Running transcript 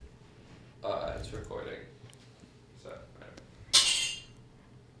it's recording. So,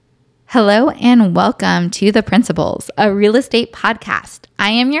 Hello and welcome to The Principles, a real estate podcast. I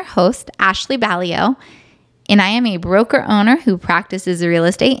am your host, Ashley Ballio, and I am a broker owner who practices real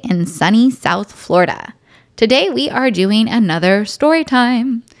estate in sunny South Florida. Today we are doing another story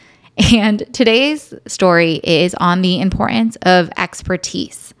time. And today's story is on the importance of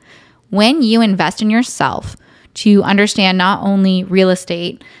expertise. When you invest in yourself to understand not only real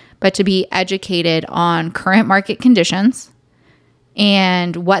estate, but to be educated on current market conditions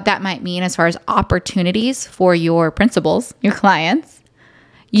and what that might mean as far as opportunities for your principals, your clients,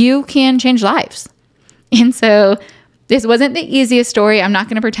 you can change lives. And so this wasn't the easiest story. I'm not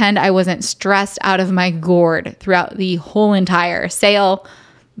going to pretend I wasn't stressed out of my gourd throughout the whole entire sale,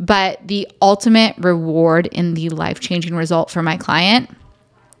 but the ultimate reward in the life-changing result for my client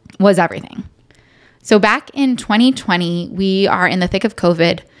was everything. So back in 2020, we are in the thick of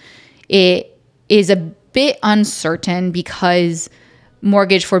COVID. It is a bit uncertain because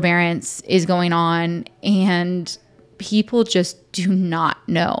mortgage forbearance is going on and people just do not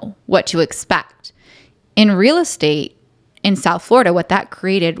know what to expect. In real estate in South Florida, what that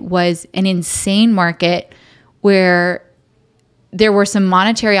created was an insane market where there were some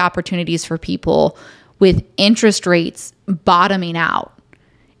monetary opportunities for people with interest rates bottoming out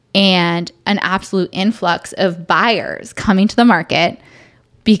and an absolute influx of buyers coming to the market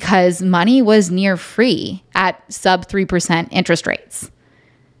because money was near free at sub 3% interest rates.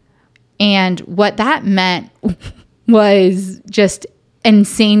 And what that meant was just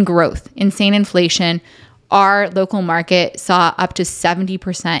insane growth, insane inflation. Our local market saw up to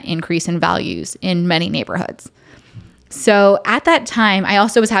 70% increase in values in many neighborhoods. So at that time, I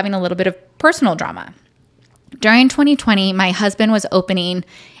also was having a little bit of personal drama. During 2020, my husband was opening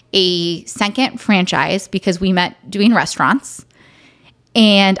a second franchise because we met doing restaurants.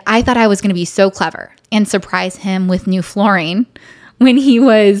 And I thought I was going to be so clever and surprise him with new flooring when he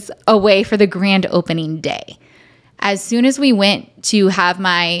was away for the grand opening day. As soon as we went to have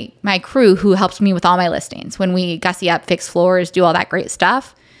my crew who helped me with all my listings, when we gussy up, fix floors, do all that great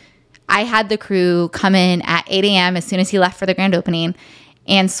stuff, I had the crew come in at 8 a.m. as soon as he left for the grand opening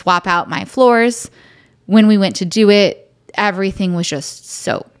and swap out my floors. When we went to do it, everything was just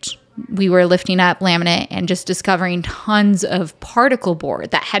soaked. We were lifting up laminate and just discovering tons of particle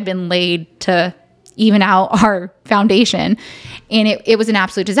board that had been laid to even out our foundation. And it was an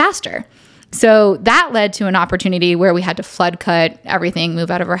absolute disaster. So that led to an opportunity where we had to flood cut everything,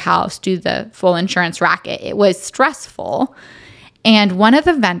 move out of our house, do the full insurance racket. It was stressful. And one of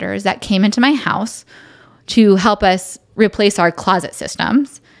the vendors that came into my house to help us replace our closet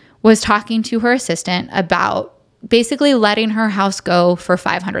systems was talking to her assistant about basically letting her house go for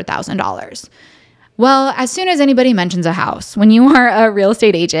 $500,000. Well, as soon as anybody mentions a house, when you are a real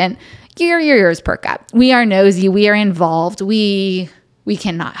estate agent, your ears perk up. We are nosy. We are involved. We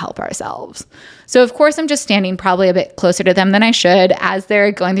cannot help ourselves. So of course, I'm just standing probably a bit closer to them than I should as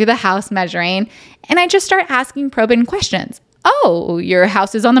they're going through the house measuring. And I just start asking probing questions. Oh, your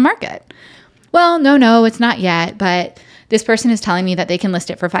house is on the market. Well, no, it's not yet. But this person is telling me that they can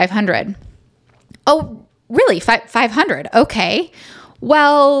list it for $500,000. Oh, really? 500? Okay.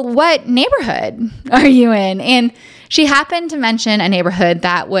 Well, what neighborhood are you in? And she happened to mention a neighborhood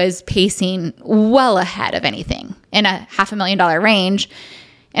that was pacing well ahead of anything in a $500,000 range.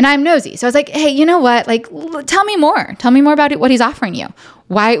 And I'm nosy. So I was like, hey, you know what? Like, tell me more. Tell me more about it, what he's offering you.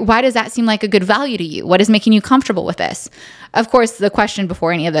 Why does that seem like a good value to you? What is making you comfortable with this? Of course, the question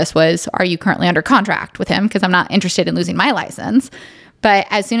before any of this was, are you currently under contract with him? Because I'm not interested in losing my license. But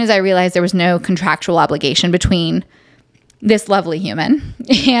as soon as I realized there was no contractual obligation between this lovely human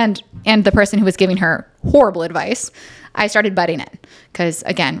and the person who was giving her horrible advice, I started butting in because,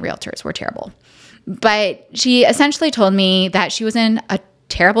 again, realtors were terrible. But she essentially told me that she was in a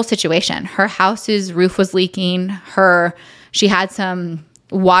terrible situation. Her house's roof was leaking. She had some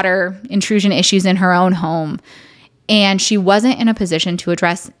water intrusion issues in her own home. And she wasn't in a position to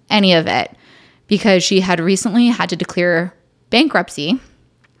address any of it because she had recently had to declare bankruptcy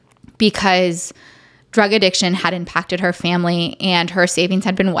because drug addiction had impacted her family and her savings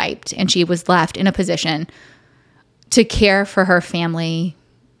had been wiped, and she was left in a position to care for her family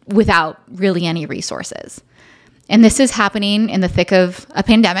without really any resources. And this is happening in the thick of a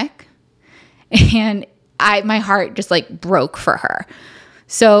pandemic, and my heart just broke for her.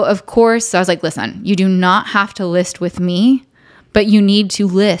 So of course I was like, listen, you do not have to list with me, but you need to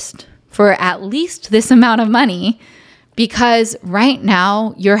list for at least this amount of money because right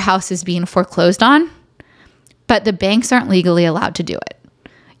now your house is being foreclosed on, but the banks aren't legally allowed to do it.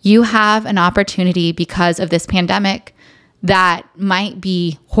 You have an opportunity because of this pandemic that might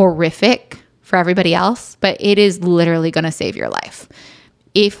be horrific for everybody else, but it is literally going to save your life.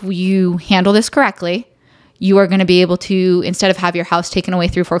 If you handle this correctly, you are going to be able to, instead of have your house taken away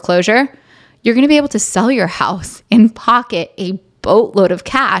through foreclosure, you're going to be able to sell your house and pocket a boatload of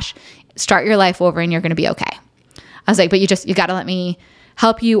cash, start your life over, and you're going to be okay. I was like, but you got to let me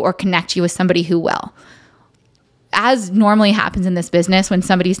help you or connect you with somebody who will. As normally happens in this business, when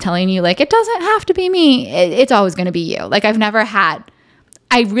somebody's telling you like, it doesn't have to be me, it's always going to be you. Like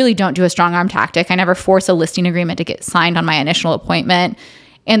I really don't do a strong arm tactic. I never force a listing agreement to get signed on my initial appointment.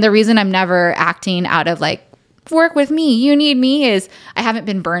 And the reason I'm never acting out of like, work with me, you need me, is I haven't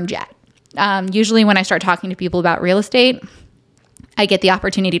been burned yet. Usually when I start talking to people about real estate, I get the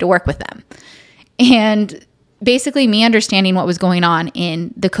opportunity to work with them. And basically me understanding what was going on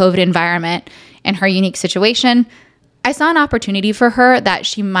in the COVID environment and her unique situation, I saw an opportunity for her that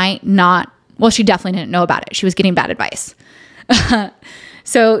she might not, well, she definitely didn't know about it. She was getting bad advice.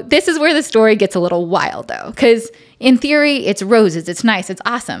 So this is where the story gets a little wild though, because in theory, it's roses, it's nice, it's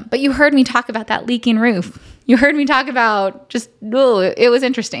awesome. But you heard me talk about that leaking roof. You heard me talk about it was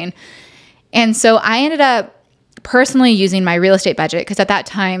interesting. And so I ended up personally using my real estate budget because at that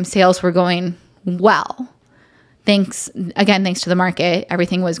time, sales were going well. Thanks to the market,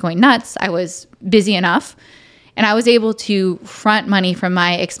 everything was going nuts. I was busy enough and I was able to front money from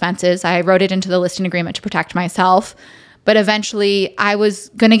my expenses. I wrote it into the listing agreement to protect myself. But eventually I was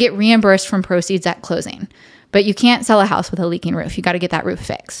going to get reimbursed from proceeds at closing. But you can't sell a house with a leaking roof. You got to get that roof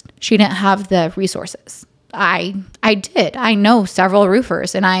fixed. She didn't have the resources. I did. I know several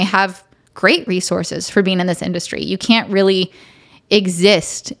roofers and I have great resources for being in this industry. You can't really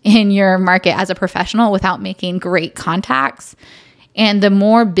exist in your market as a professional without making great contacts. And the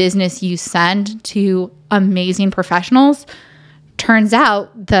more business you send to amazing professionals, turns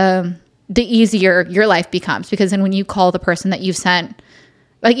out the easier your life becomes, because then when you call the person that you've sent,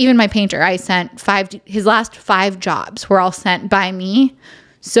 like even my painter, I sent his last 5 jobs were all sent by me.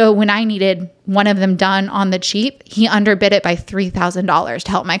 So when I needed one of them done on the cheap, he underbid it by $3,000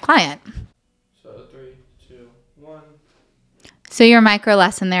 to help my client. So 3, 2, 1. So your micro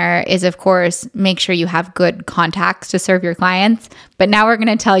lesson there is, of course, make sure you have good contacts to serve your clients. But now we're going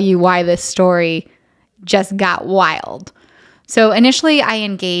to tell you why this story just got wild. So initially I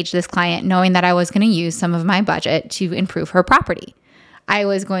engaged this client knowing that I was going to use some of my budget to improve her property. I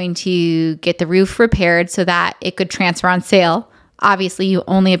was going to get the roof repaired so that it could transfer on sale. Obviously, you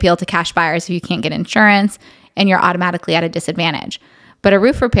only appeal to cash buyers if you can't get insurance and you're automatically at a disadvantage. But a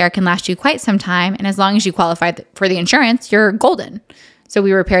roof repair can last you quite some time. And as long as you qualify for the insurance, you're golden. So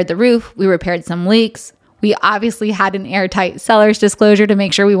we repaired the roof. We repaired some leaks. We obviously had an airtight seller's disclosure to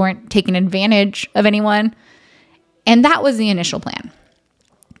make sure we weren't taking advantage of anyone. And that was the initial plan.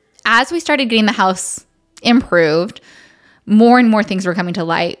 As we started getting the house improved, more and more things were coming to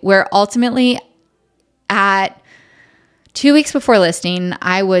light, where ultimately at 2 weeks before listing,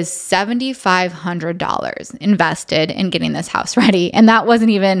 I was $7,500 invested in getting this house ready. And that wasn't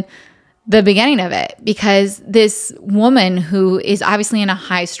even the beginning of it, because this woman who is obviously in a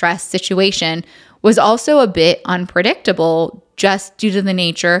high stress situation was also a bit unpredictable just due to the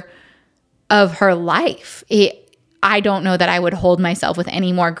nature of her life. I don't know that I would hold myself with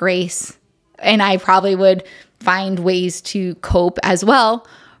any more grace, and I probably would find ways to cope as well.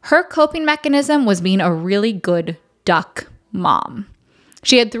 Her coping mechanism was being a really good duck mom.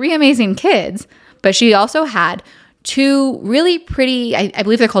 She had 3 amazing kids, but she also had 2 really pretty, I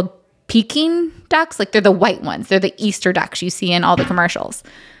believe they're called Peking ducks. Like they're the white ones. They're the Easter ducks you see in all the commercials.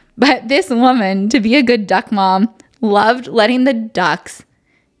 But this woman, to be a good duck mom, loved letting the ducks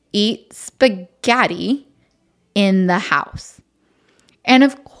eat spaghetti in the house. And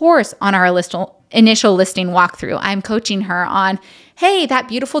of course, on our initial listing walkthrough, I'm coaching her on, hey, that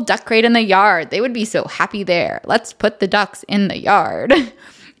beautiful duck crate in the yard, they would be so happy there. Let's put the ducks in the yard.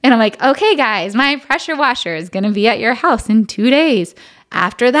 And I'm like, okay, guys, my pressure washer is going to be at your house in 2 days.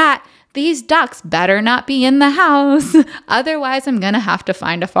 After that, these ducks better not be in the house. Otherwise, I'm going to have to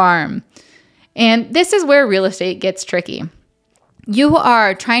find a farm. And this is where real estate gets tricky. You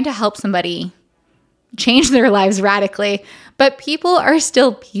are trying to help somebody change their lives radically, but people are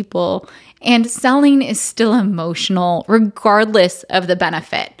still people, and selling is still emotional regardless of the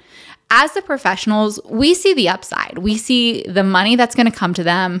benefit. As the professionals, we see the upside. We see the money that's going to come to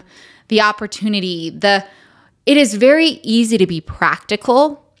them, the opportunity. It is very easy to be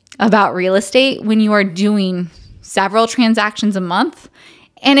practical about real estate when you are doing several transactions a month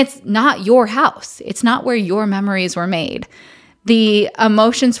and it's not your house. It's not where your memories were made. The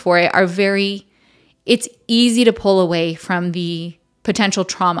emotions for it are it's easy to pull away from the potential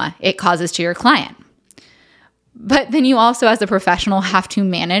trauma it causes to your client. But then you also, as a professional, have to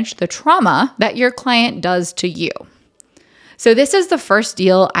manage the trauma that your client does to you. So this is the first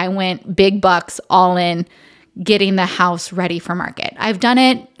deal I went big bucks all in, getting the house ready for market. I've done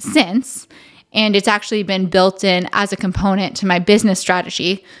it since, and it's actually been built in as a component to my business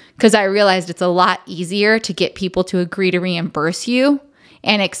strategy because I realized it's a lot easier to get people to agree to reimburse you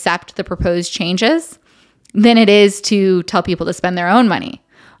and accept the proposed changes than it is to tell people to spend their own money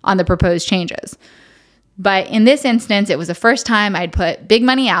on the proposed changes. But in this instance, it was the first time I'd put big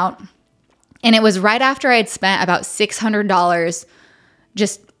money out, and it was right after I'd spent about $600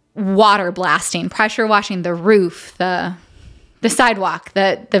 just water blasting, pressure washing the roof, the sidewalk,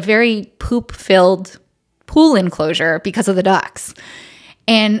 the very poop-filled pool enclosure because of the ducks.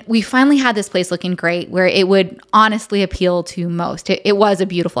 And we finally had this place looking great where it would honestly appeal to most. It was a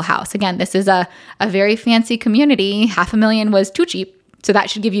beautiful house. Again, this is a very fancy community. $500,000 was too cheap. So that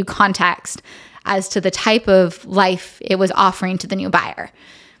should give you context as to the type of life it was offering to the new buyer.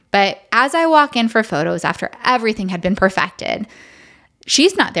 But as I walk in for photos after everything had been perfected,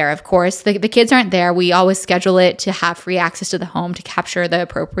 she's not there, of course. The kids aren't there. We always schedule it to have free access to the home to capture the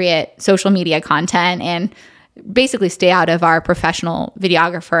appropriate social media content and basically stay out of our professional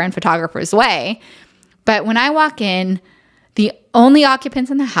videographer and photographer's way. But when I walk in, the only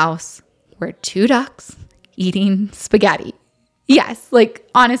occupants in the house were 2 ducks eating spaghetti. Yes, like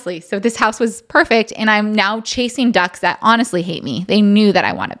honestly. So this house was perfect, and I'm now chasing ducks that honestly hate me. They knew that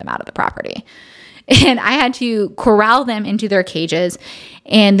I wanted them out of the property. And I had to corral them into their cages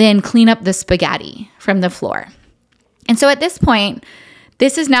and then clean up the spaghetti from the floor. And so at this point,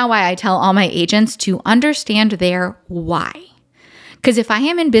 this is now why I tell all my agents to understand their why. Because if I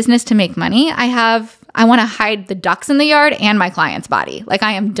am in business to make money, I want to hide the ducks in the yard and my client's body. Like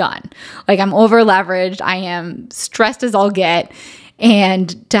I am done. Like I'm over leveraged. I am stressed as all get.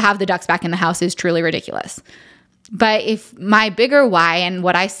 And to have the ducks back in the house is truly ridiculous. But if my bigger why and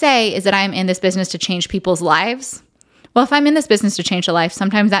what I say is that I'm in this business to change people's lives, well, if I'm in this business to change a life,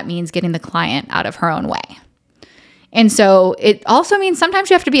 sometimes that means getting the client out of her own way. And so it also means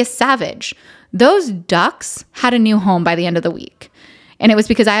sometimes you have to be a savage. Those ducks had a new home by the end of the week. And it was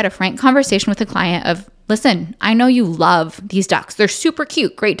because I had a frank conversation with the client of, listen, I know you love these ducks. They're super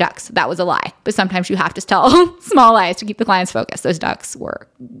cute, great ducks. That was a lie. But sometimes you have to tell small lies to keep the clients focused. Those ducks were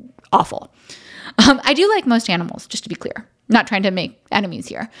awful. I do like most animals, just to be clear. Not trying to make enemies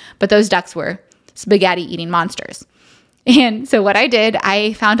here. But those ducks were spaghetti-eating monsters. And so what I did,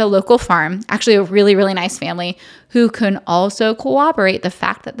 I found a local farm, actually a really, really nice family, who can also corroborate the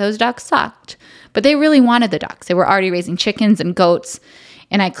fact that those ducks sucked. But they really wanted the ducks. They were already raising chickens and goats.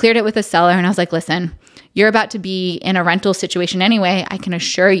 And I cleared it with the seller, and I was like, listen, you're about to be in a rental situation anyway. I can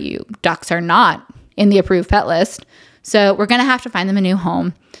assure you ducks are not in the approved pet list. So we're going to have to find them a new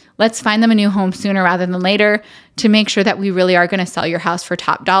home. Let's find them a new home sooner rather than later to make sure that we really are going to sell your house for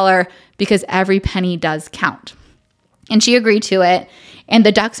top dollar, because every penny does count. And she agreed to it. And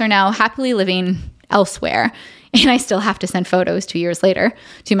the ducks are now happily living elsewhere. And I still have to send photos 2 years later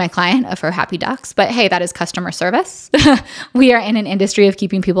to my client of her happy ducks. But hey, that is customer service. We are in an industry of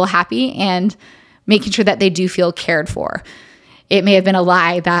keeping people happy and making sure that they do feel cared for. It may have been a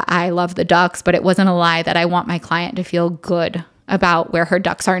lie that I love the ducks, but it wasn't a lie that I want my client to feel good about where her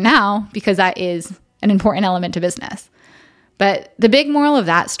ducks are now, because that is an important element to business. But the big moral of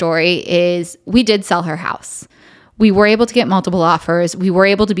that story is we did sell her house. We were able to get multiple offers. We were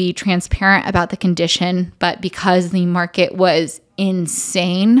able to be transparent about the condition, but because the market was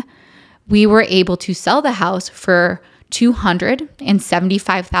insane, we were able to sell the house for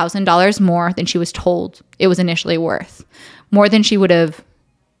 $275,000 more than she was told it was initially worth, more than she was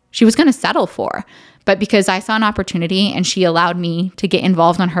going to settle for. But because I saw an opportunity and she allowed me to get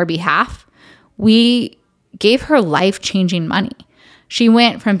involved on her behalf, we gave her life-changing money. She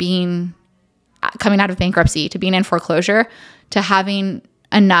went from coming out of bankruptcy to being in foreclosure to having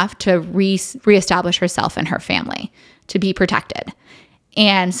enough to reestablish herself and her family, to be protected.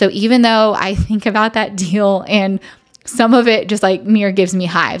 And so even though I think about that deal and some of it just like gives me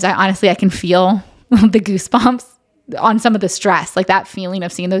hives, I can feel the goosebumps on some of the stress, like that feeling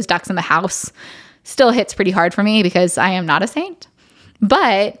of seeing those ducks in the house still hits pretty hard for me because I am not a saint.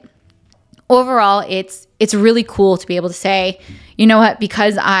 But overall, it's really cool to be able to say, you know what,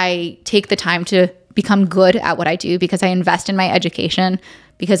 because I take the time to become good at what I do, because I invest in my education,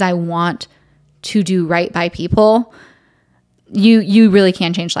 because I want to do right by people, you really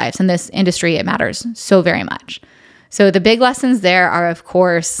can change lives. In this industry, it matters so very much. So the big lessons there are, of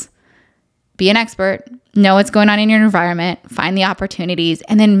course, be an expert, know what's going on in your environment, find the opportunities,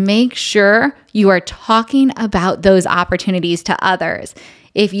 and then make sure you are talking about those opportunities to others.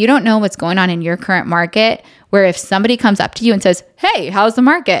 If you don't know what's going on in your current market, where if somebody comes up to you and says, hey, how's the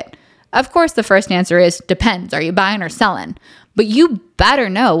market? Of course, the first answer is depends. Are you buying or selling? But you better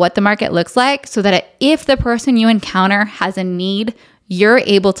know what the market looks like so that if the person you encounter has a need, you're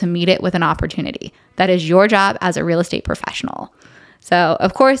able to meet it with an opportunity. That is your job as a real estate professional. So,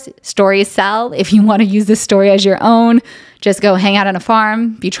 of course, stories sell. If you want to use this story as your own, just go hang out on a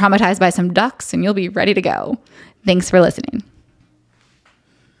farm, be traumatized by some ducks, and you'll be ready to go. Thanks for listening.